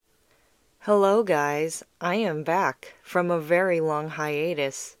Hello, guys. I am back from a very long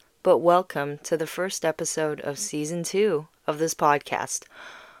hiatus, but welcome to the first episode of season 2 of this podcast.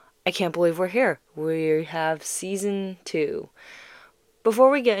 I can't believe we're here. We have season 2.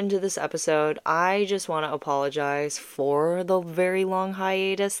 Before we get into this episode, I just want to apologize for the very long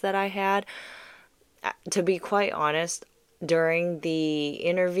hiatus that I had. To be quite honest, during the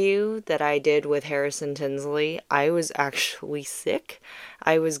interview that I did with Harrison Tinsley, I was actually sick.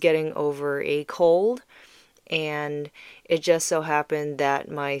 I was getting over a cold, and it just so happened that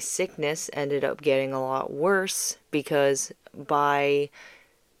my sickness ended up getting a lot worse because by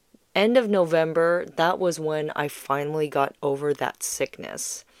end of November, that was when I finally got over that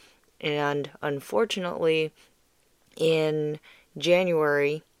sickness. And unfortunately, in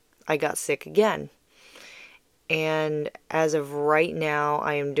January, I got sick again. And as of right now,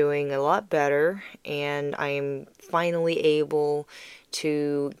 I am doing a lot better, and I am finally able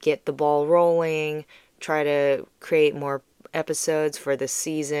to get the ball rolling, try to create more episodes for the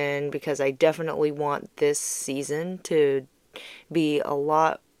season, because I definitely want this season to be a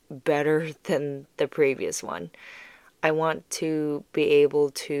lot better than the previous one. I want to be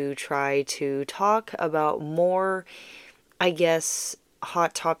able to try to talk about more, I guess,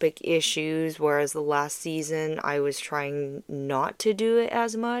 hot topic issues, whereas the last season I was trying not to do it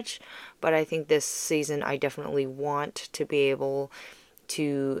as much. But I think this season I definitely want to be able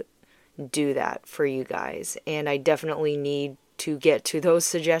to do that for you guys. And I definitely need to get to those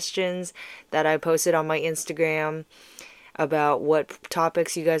suggestions that I posted on my Instagram about what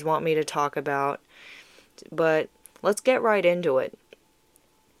topics you guys want me to talk about. But let's get right into it.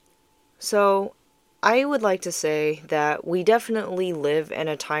 So, I would like to say that we definitely live in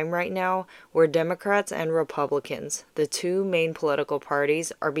a time right now where Democrats and Republicans, the two main political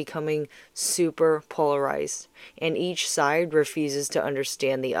parties, are becoming super polarized, and each side refuses to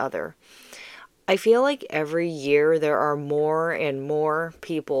understand the other. I feel like every year there are more and more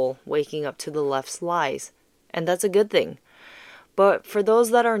people waking up to the left's lies, and that's a good thing. But for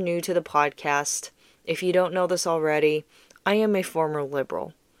those that are new to the podcast, if you don't know this already, I am a former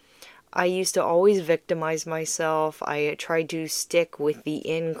liberal. I used to always victimize myself. I tried to stick with the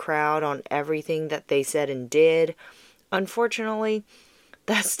in crowd on everything that they said and did. Unfortunately,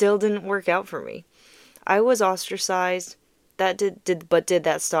 that still didn't work out for me. I was ostracized. But did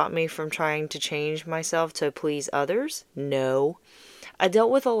that stop me from trying to change myself to please others? No. I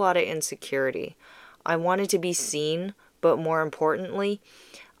dealt with a lot of insecurity. I wanted to be seen, but more importantly,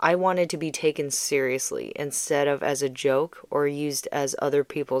 I wanted to be taken seriously instead of as a joke or used as other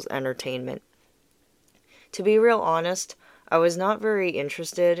people's entertainment. To be real honest, I was not very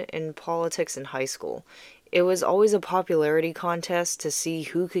interested in politics in high school. It was always a popularity contest to see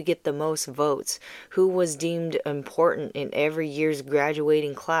who could get the most votes, who was deemed important in every year's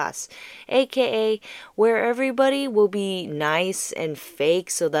graduating class, aka where everybody will be nice and fake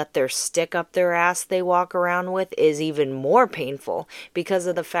so that their stick up their ass they walk around with is even more painful because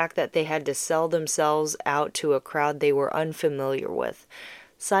of the fact that they had to sell themselves out to a crowd they were unfamiliar with.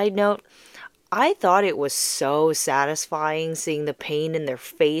 Side note, I thought it was so satisfying seeing the pain in their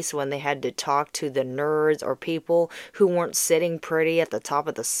face when they had to talk to the nerds or people who weren't sitting pretty at the top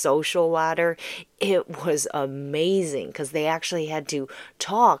of the social ladder. It was amazing because they actually had to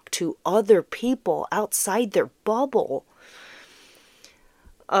talk to other people outside their bubble.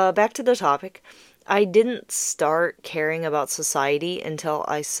 Back to the topic. I didn't start caring about society until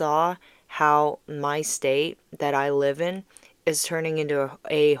I saw how my state that I live in is turning into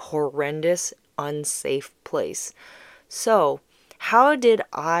a horrendous, unsafe place. So, how did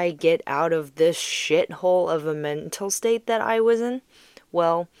I get out of this shithole of a mental state that I was in?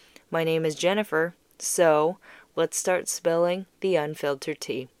 Well, my name is Jennifer, so let's start spilling the unfiltered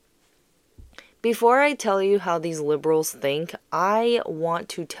tea. Before I tell you how these liberals think, I want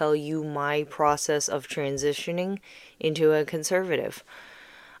to tell you my process of transitioning into a conservative.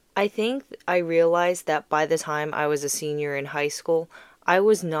 I think I realized that by the time I was a senior in high school, I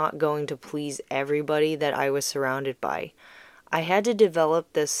was not going to please everybody that I was surrounded by. I had to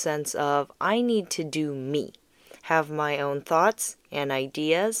develop this sense of I need to do me, have my own thoughts and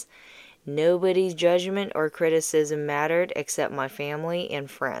ideas. Nobody's judgment or criticism mattered except my family and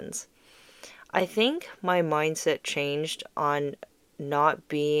friends. I think my mindset changed on not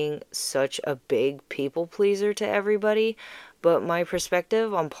being such a big people pleaser to everybody, but my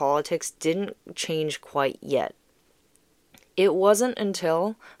perspective on politics didn't change quite yet. It wasn't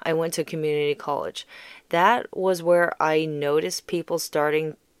until I went to community college. That was where I noticed people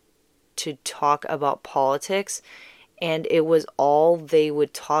starting to talk about politics, and it was all they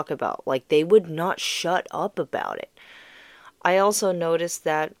would talk about. Like, they would not shut up about it. I also noticed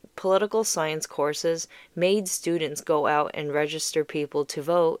that political science courses made students go out and register people to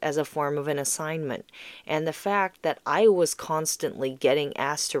vote as a form of an assignment. And the fact that I was constantly getting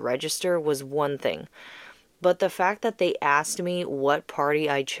asked to register was one thing. But the fact that they asked me what party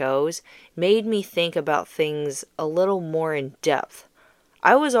I chose made me think about things a little more in depth.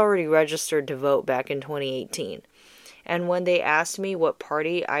 I was already registered to vote back in 2018. And when they asked me what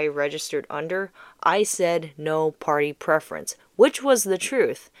party I registered under, I said no party preference, which was the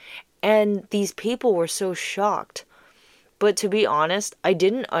truth. And these people were so shocked. But to be honest, I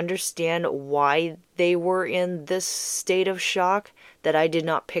didn't understand why they were in this state of shock that I did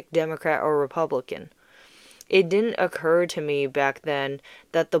not pick Democrat or Republican. It didn't occur to me back then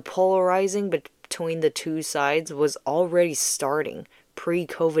that the polarizing between the two sides was already starting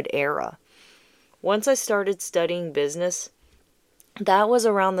pre-COVID era. Once I started studying business, that was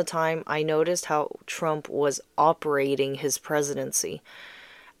around the time I noticed how Trump was operating his presidency.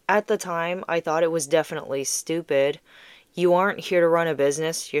 At the time, I thought it was definitely stupid. You aren't here to run a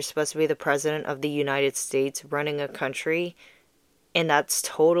business. You're supposed to be the president of the United States running a country, and that's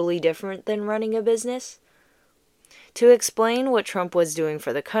totally different than running a business. To explain what Trump was doing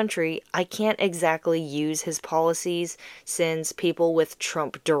for the country, I can't exactly use his policies since people with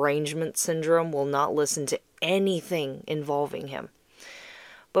Trump derangement syndrome will not listen to anything involving him.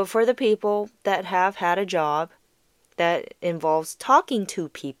 But for the people that have had a job that involves talking to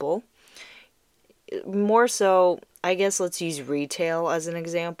people, more so, I guess let's use retail as an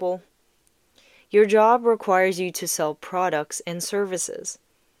example. Your job requires you to sell products and services.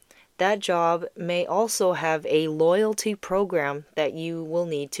 That job may also have a loyalty program that you will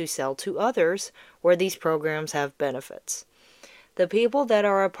need to sell to others where these programs have benefits. The people that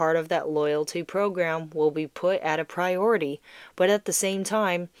are a part of that loyalty program will be put at a priority, but at the same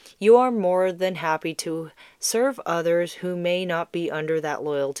time, you are more than happy to serve others who may not be under that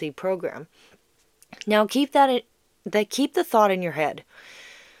loyalty program. Now keep the thought in your head.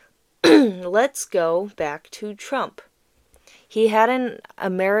 Let's go back to Trump. He had an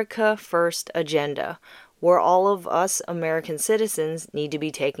America First agenda where all of us American citizens need to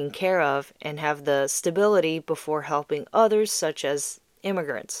be taken care of and have the stability before helping others such as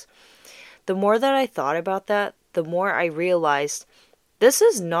immigrants. The more that I thought about that, the more I realized this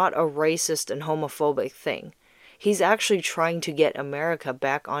is not a racist and homophobic thing. He's actually trying to get America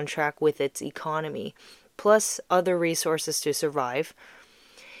back on track with its economy, plus other resources to survive.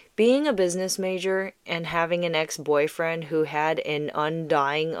 Being a business major and having an ex-boyfriend who had an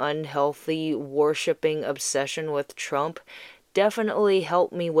undying, unhealthy, worshipping obsession with Trump definitely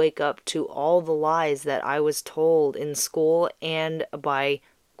helped me wake up to all the lies that I was told in school and by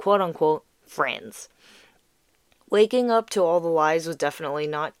quote-unquote friends. Waking up to all the lies was definitely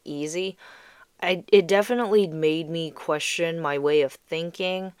not easy. It definitely made me question my way of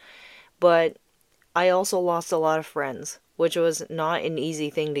thinking, but I also lost a lot of friends, which was not an easy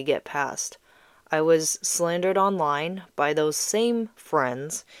thing to get past. I was slandered online by those same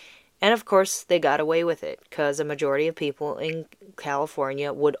friends, and of course they got away with it, because a majority of people in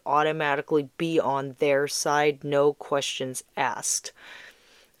California would automatically be on their side, no questions asked.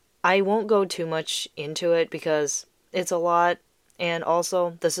 I won't go too much into it because it's a lot, and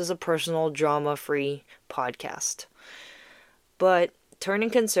also this is a personal drama-free podcast. But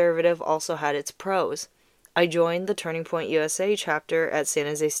turning conservative also had its pros. I joined the Turning Point USA chapter at San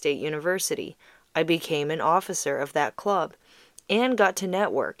Jose State University. I became an officer of that club and got to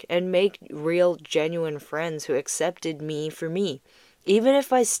network and make real, genuine friends who accepted me for me, even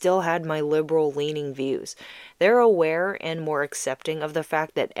if I still had my liberal-leaning views. They're aware and more accepting of the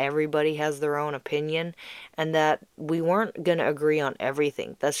fact that everybody has their own opinion and that we weren't going to agree on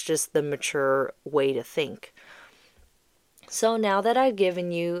everything. That's just the mature way to think. So now that I've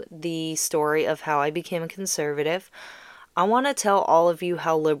given you the story of how I became a conservative, I want to tell all of you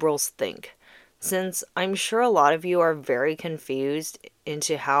how liberals think, since I'm sure a lot of you are very confused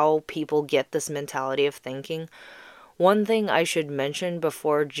into how people get this mentality of thinking. One thing I should mention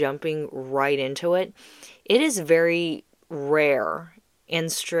before jumping right into it, it is very rare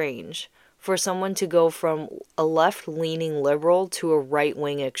and strange for someone to go from a left-leaning liberal to a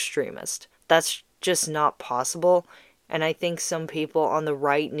right-wing extremist. That's just not possible. And I think some people on the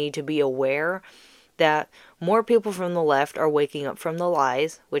right need to be aware that more people from the left are waking up from the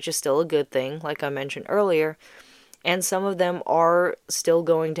lies, which is still a good thing, like I mentioned earlier, and some of them are still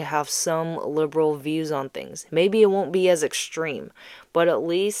going to have some liberal views on things. Maybe it won't be as extreme, but at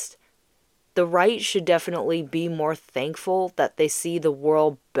least the right should definitely be more thankful that they see the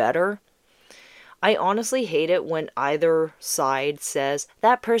world better. I honestly hate it when either side says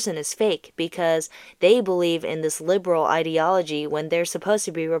that person is fake because they believe in this liberal ideology when they're supposed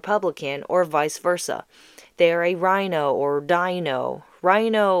to be Republican, or vice versa. They're a rhino or dino.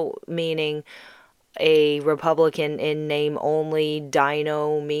 Rhino meaning a Republican in name only,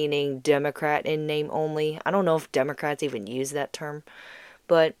 dino meaning Democrat in name only. I don't know if Democrats even use that term,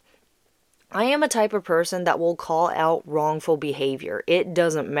 but I am a type of person that will call out wrongful behavior. It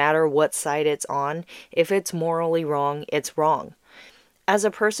doesn't matter what side it's on. If it's morally wrong, it's wrong. As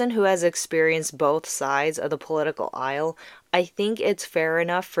a person who has experienced both sides of the political aisle, I think it's fair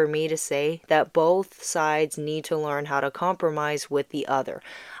enough for me to say that both sides need to learn how to compromise with the other.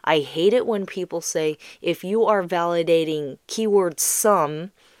 I hate it when people say if you are validating keyword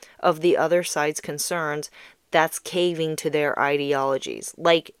some of the other side's concerns, that's caving to their ideologies.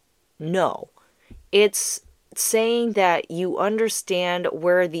 Like, no. It's saying that you understand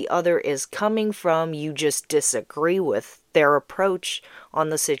where the other is coming from, you just disagree with their approach on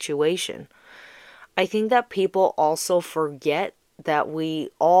the situation. I think that people also forget that we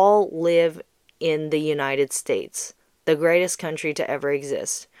all live in the United States, the greatest country to ever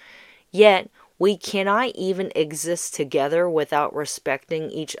exist. Yet, we cannot even exist together without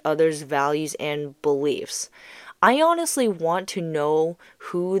respecting each other's values and beliefs. I honestly want to know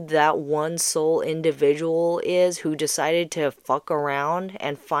who that one sole individual is who decided to fuck around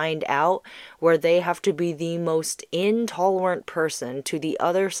and find out where they have to be the most intolerant person to the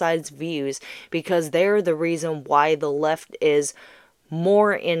other side's views because they're the reason why the left is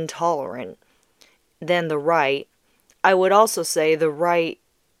more intolerant than the right. I would also say the right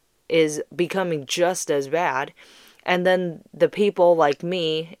is becoming just as bad. And then the people like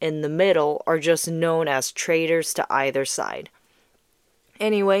me in the middle are just known as traitors to either side.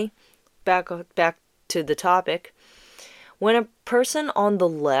 Anyway, back to the topic. When a person on the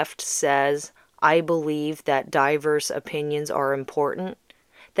left says, I believe that diverse opinions are important,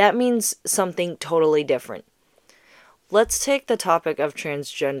 that means something totally different. Let's take the topic of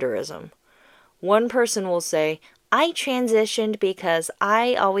transgenderism. One person will say, I transitioned because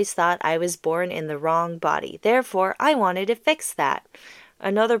I always thought I was born in the wrong body. Therefore, I wanted to fix that.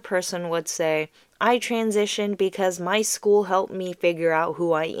 Another person would say, I transitioned because my school helped me figure out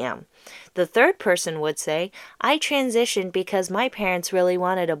who I am. The third person would say, I transitioned because my parents really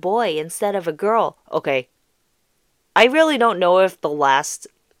wanted a boy instead of a girl. Okay, I really don't know if the last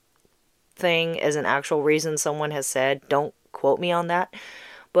thing is an actual reason someone has said. Don't quote me on that.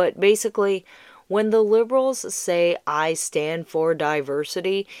 But basically, when the liberals say I stand for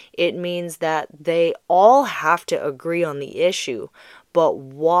diversity, it means that they all have to agree on the issue, but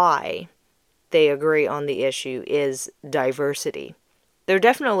why they agree on the issue is diversity. They're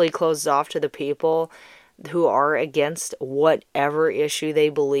definitely closed off to the people who are against whatever issue they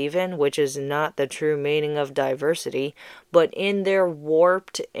believe in, which is not the true meaning of diversity, but in their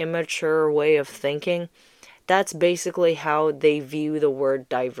warped, immature way of thinking, that's basically how they view the word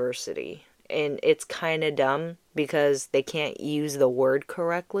diversity. And it's kind of dumb because they can't use the word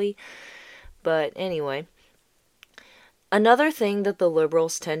correctly. But anyway, another thing that the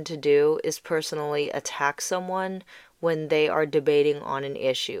liberals tend to do is personally attack someone when they are debating on an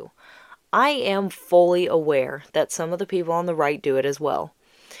issue. I am fully aware that some of the people on the right do it as well.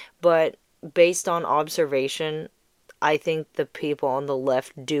 But based on observation, I think the people on the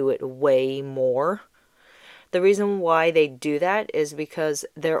left do it way more. The reason why they do that is because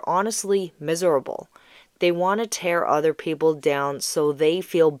they're honestly miserable. They want to tear other people down so they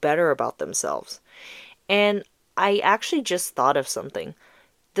feel better about themselves. And I actually just thought of something.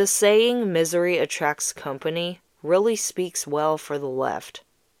 The saying misery attracts company really speaks well for the left.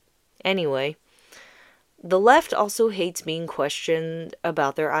 Anyway, the left also hates being questioned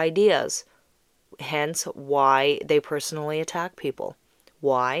about their ideas, hence why they personally attack people.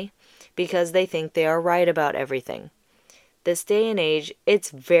 Why? Because they think they are right about everything. This day and age,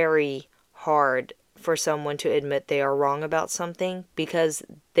 it's very hard for someone to admit they are wrong about something because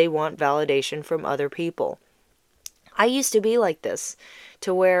they want validation from other people. I used to be like this,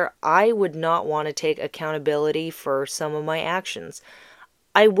 to where I would not want to take accountability for some of my actions.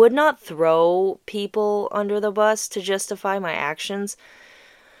 I would not throw people under the bus to justify my actions,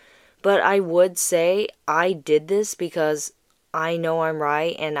 but I would say I did this because I know I'm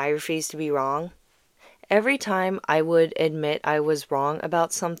right and I refuse to be wrong. Every time I would admit I was wrong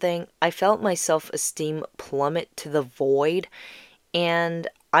about something, I felt my self-esteem plummet to the void, and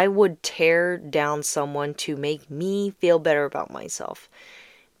I would tear down someone to make me feel better about myself.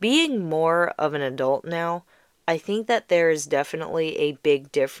 Being more of an adult now, I think that there is definitely a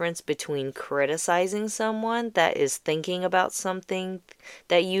big difference between criticizing someone that is thinking about something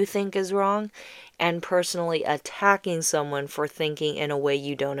that you think is wrong and personally attacking someone for thinking in a way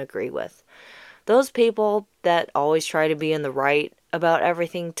you don't agree with. Those people that always try to be in the right about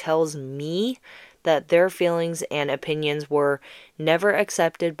everything tells me that their feelings and opinions were never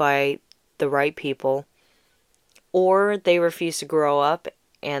accepted by the right people, or they refuse to grow up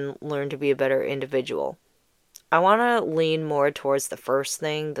and learn to be a better individual. I want to lean more towards the first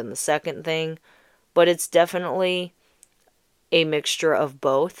thing than the second thing, but it's definitely a mixture of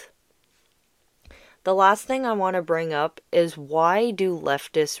both. The last thing I want to bring up is, why do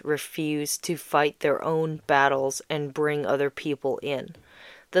leftists refuse to fight their own battles and bring other people in?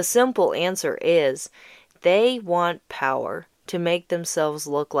 The simple answer is they want power to make themselves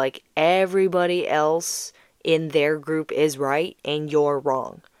look like everybody else in their group is right and you're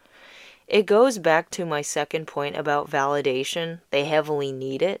wrong. It goes back to my second point about validation. They heavily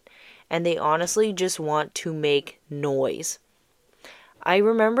need it, and they honestly just want to make noise. I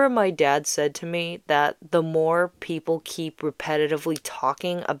remember my dad said to me that the more people keep repetitively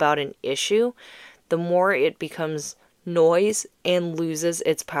talking about an issue, the more it becomes noise and loses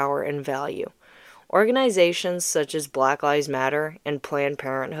its power and value. Organizations such as Black Lives Matter and Planned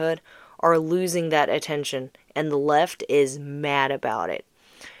Parenthood are losing that attention, and the left is mad about it.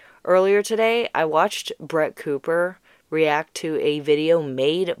 Earlier today, I watched Brett Cooper react to a video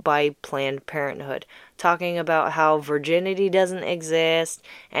made by Planned Parenthood talking about how virginity doesn't exist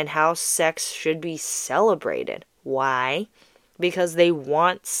and how sex should be celebrated. Why? Because they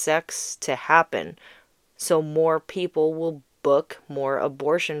want sex to happen, so more people will book more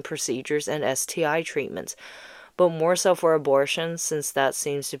abortion procedures and STI treatments. But more so for abortion, since that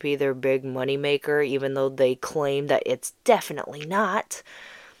seems to be their big moneymaker, even though they claim that it's definitely not.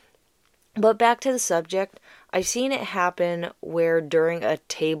 But back to the subject, I've seen it happen where during a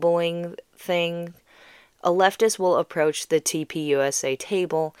tabling thing, a leftist will approach the TPUSA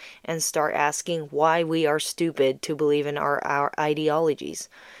table and start asking why we are stupid to believe in our ideologies.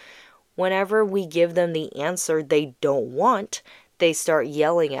 Whenever we give them the answer they don't want, they start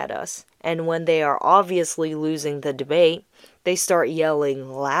yelling at us. And when they are obviously losing the debate, they start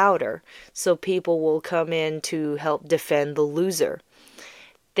yelling louder, so people will come in to help defend the loser.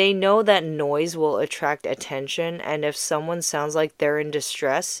 They know that noise will attract attention, and if someone sounds like they're in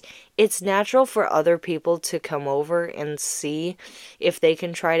distress, it's natural for other people to come over and see if they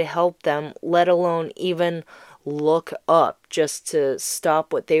can try to help them, let alone even look up just to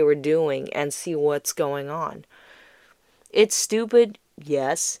stop what they were doing and see what's going on. It's stupid,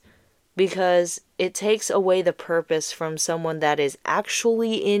 yes, because it takes away the purpose from someone that is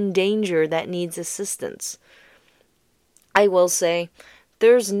actually in danger that needs assistance. I will say,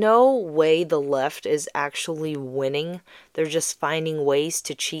 there's no way the left is actually winning. They're just finding ways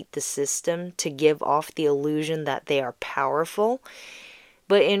to cheat the system to give off the illusion that they are powerful.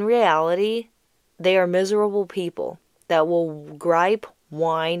 But in reality, they are miserable people that will gripe,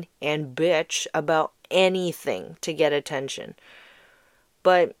 whine, and bitch about anything to get attention.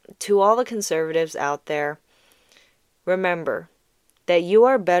 But to all the conservatives out there, remember that you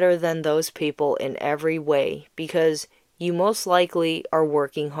are better than those people in every way, because you most likely are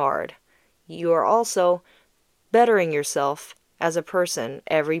working hard. You are also bettering yourself as a person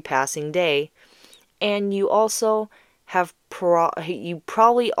every passing day, and you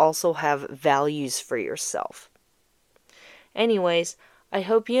probably also have values for yourself. Anyways, I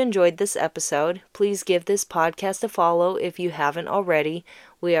hope you enjoyed this episode. Please give this podcast a follow if you haven't already.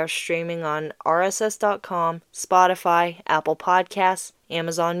 We are streaming on rss.com, Spotify, Apple Podcasts,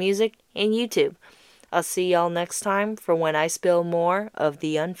 Amazon Music, and YouTube. I'll see y'all next time for when I spill more of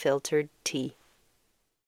the unfiltered tea.